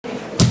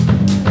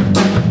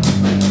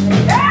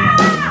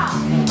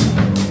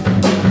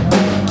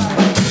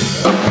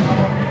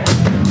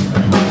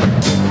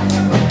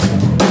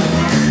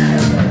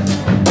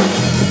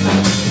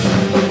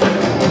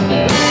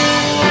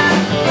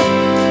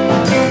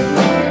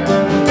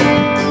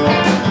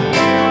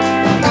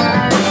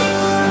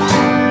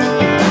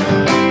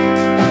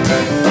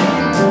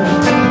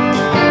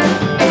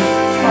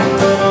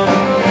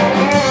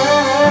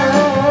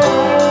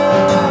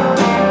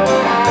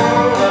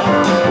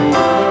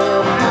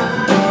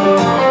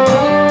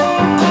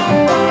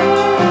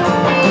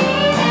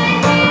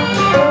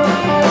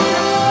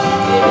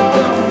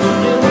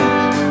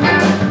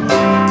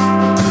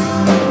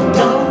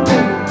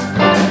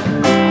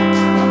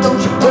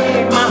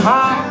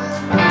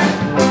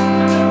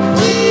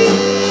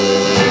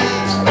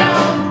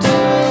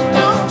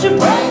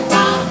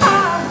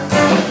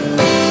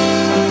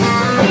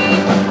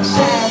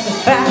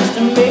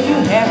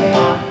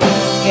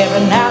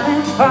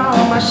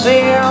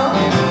myself.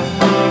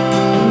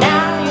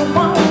 Now you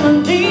wanna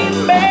leave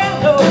me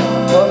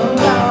alone for the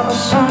love of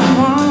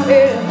someone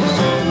else.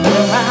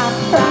 Well, my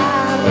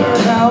pride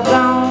is all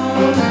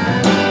gone,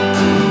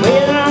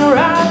 whether I'm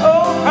right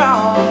or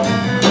wrong.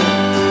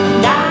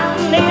 Now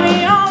I'm nearly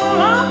on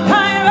my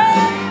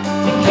pirate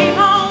to keep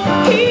on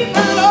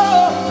keeping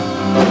low.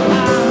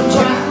 I'm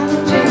trying to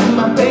do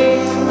my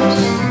best,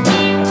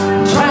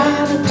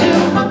 trying to do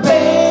my best.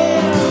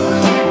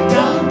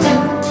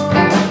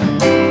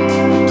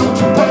 Don't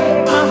you break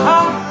my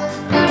heart,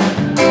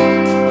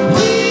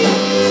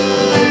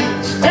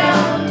 please.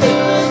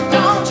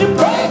 Don't you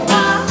break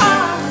my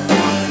heart.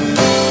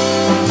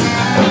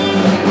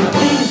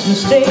 Biggest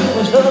mistake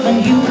was loving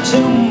you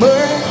too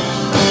much.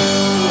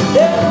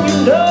 Then you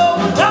know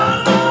it's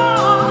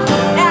gone.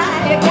 Now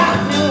you got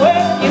me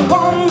where you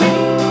want me.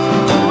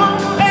 You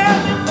won't let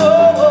me go.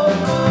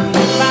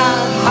 My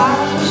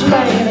heart was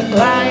made of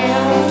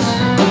glass.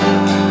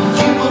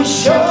 You were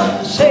sure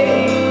to say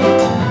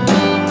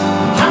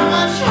how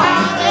much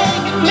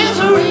heartache and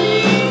misery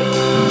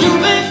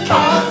you've been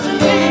causing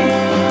me.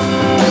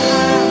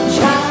 I'm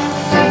trying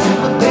to do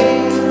my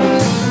best,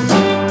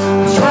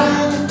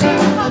 trying to do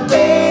my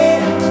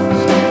best.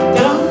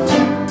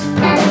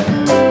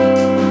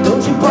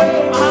 Don't you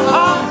break my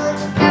heart,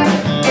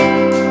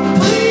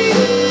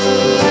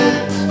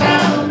 please.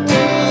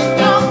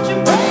 Don't you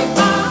break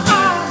my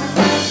heart.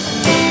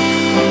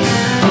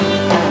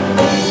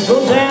 Go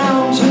down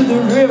to the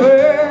river.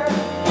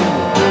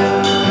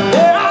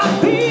 There I've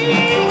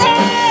been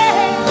there.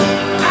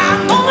 I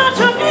know that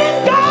you've been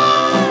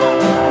gone.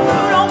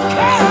 You don't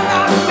care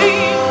about me.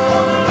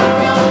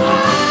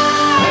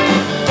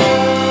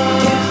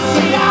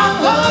 See, I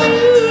love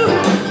you.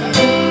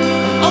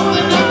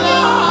 Open up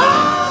your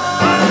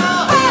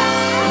heart.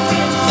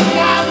 See,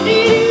 I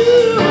need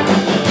you.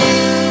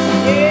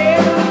 Yeah,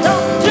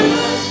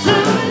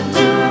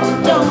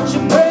 don't you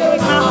break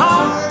my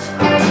heart,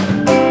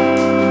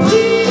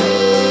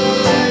 please.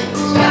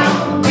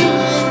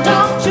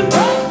 Don't you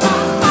break my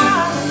heart.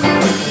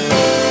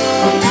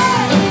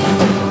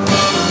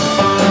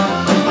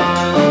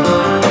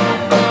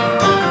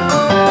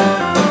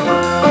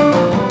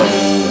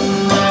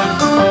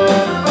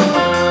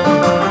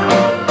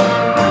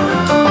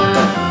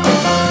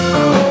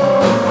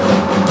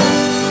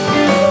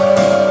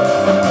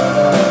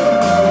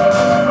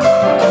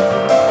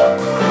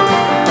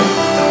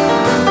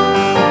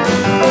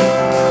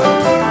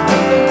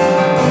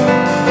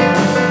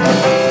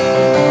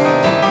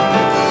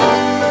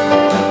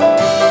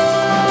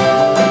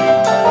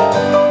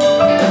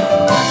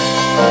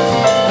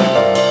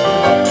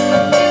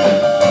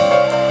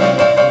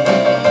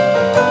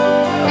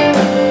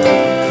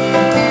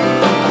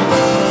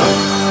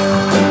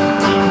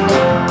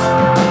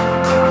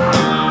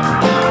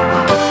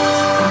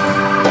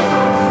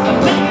 The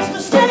biggest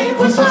mistake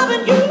was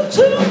loving you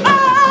too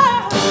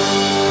much.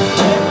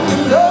 Didn't you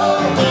know?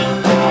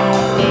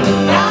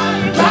 Now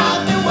you got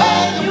me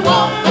where you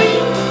want me.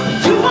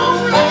 You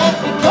won't let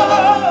me go.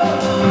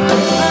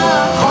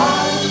 My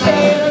heart's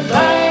made of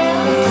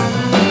glass.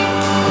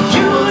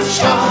 You were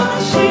sure to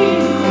see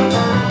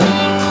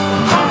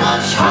how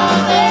much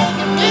heartache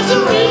and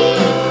misery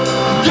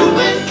you've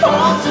been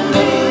causing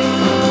me.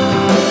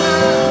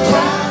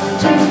 Trying to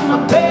do my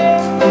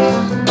best,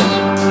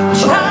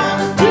 trying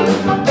to do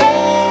my best.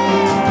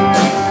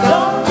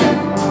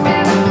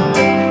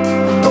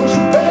 Don't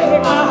you break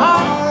my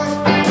heart,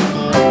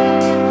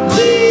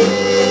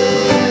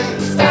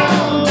 please.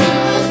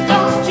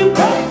 Don't you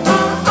break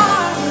my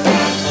heart.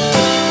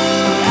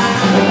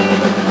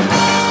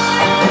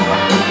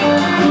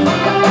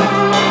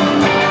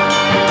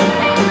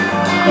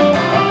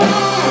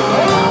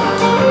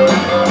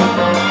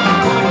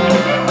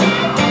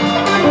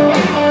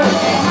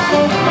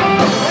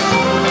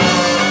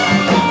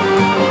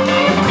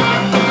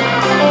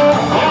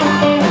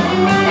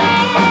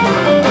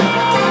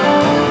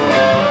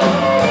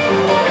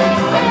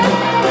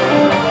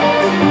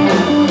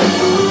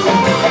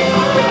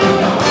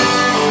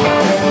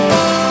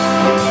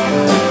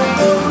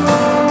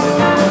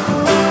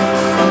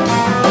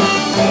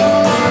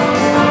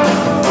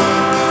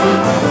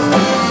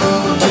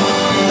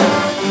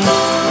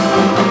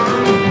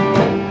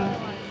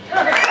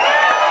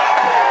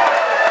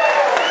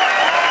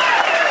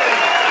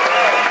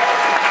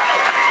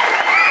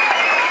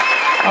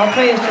 All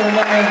praise to the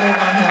memory of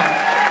my heart.